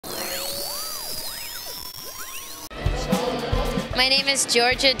My name is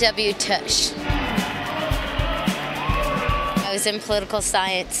Georgia W. Tush. I was in political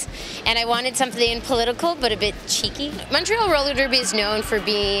science, and I wanted something political but a bit cheeky. Montreal roller derby is known for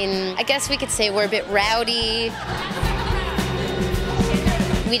being, I guess we could say we're a bit rowdy.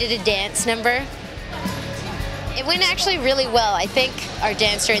 We did a dance number. It went actually really well. I think our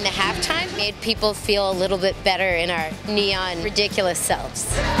dance during the halftime made people feel a little bit better in our neon, ridiculous selves.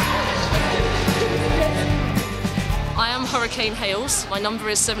 I am Hurricane Hales. My number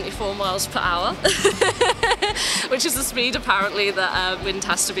is 74 miles per hour, which is the speed apparently that wind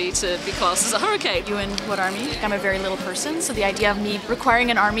has to be classed as a hurricane. You in what army? I'm a very little person, so the idea of me requiring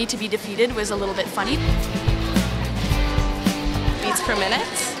an army to be defeated was a little bit funny. Beats per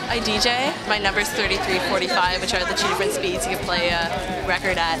minute. I DJ. My number is 33:45, which are the two different speeds you can play a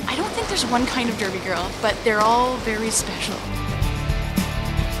record at. I don't think there's one kind of derby girl, but they're all very special.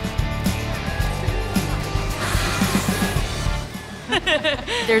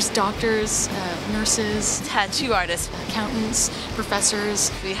 There's doctors, nurses, Tattoo artists, accountants,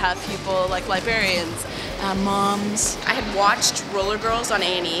 professors. we have people like librarians. Moms. I had watched Roller Girls on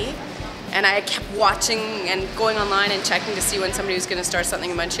A&E, and I kept watching and going online and checking to see when somebody was going to start something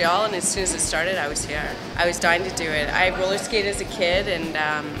in Montreal, and as soon as it started, I was here. I was dying to do it. I roller skated as a kid, and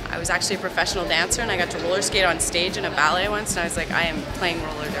I was actually a professional dancer, and I got to roller skate on stage in a ballet once, and I was like, I am playing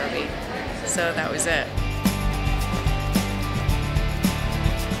roller derby. So that was it.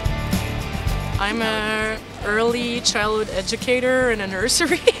 I'm an early childhood educator in a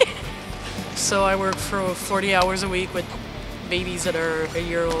nursery. So I work for 40 hours a week with babies that are a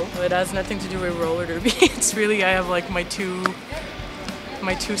year old. It has nothing to do with roller derby. It's really, I have like my two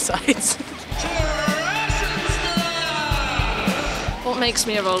sides. What makes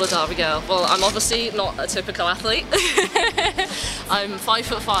me a roller derby girl? Well, I'm obviously not a typical athlete. I'm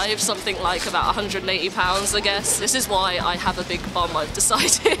 5'5", something like about 180 pounds, I guess. This is why I have a big bum, I've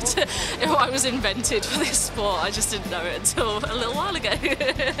decided. I was invented for this sport, I just didn't know it until a little while ago.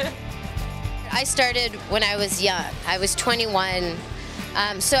 I started when I was young. I was 21.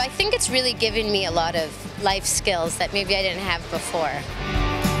 So I think it's really given me a lot of life skills that maybe I didn't have before.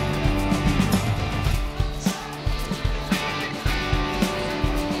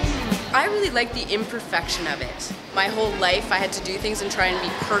 I really like the imperfection of it. My whole life I had to do things and try and be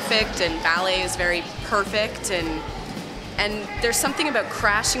perfect, and ballet is very perfect, and there's something about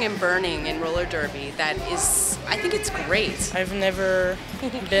crashing and burning in roller derby that is, I think it's great. I've never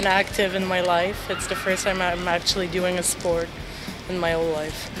been active in my life. It's the first time I'm actually doing a sport in my whole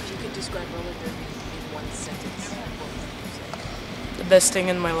life. If you could describe roller derby in one sentence, what would you say? The best thing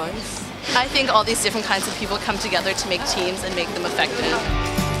in my life. I think all these different kinds of people come together to make teams and make them effective.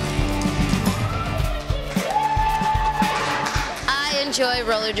 I enjoy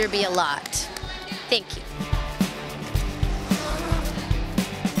roller derby a lot. Thank you.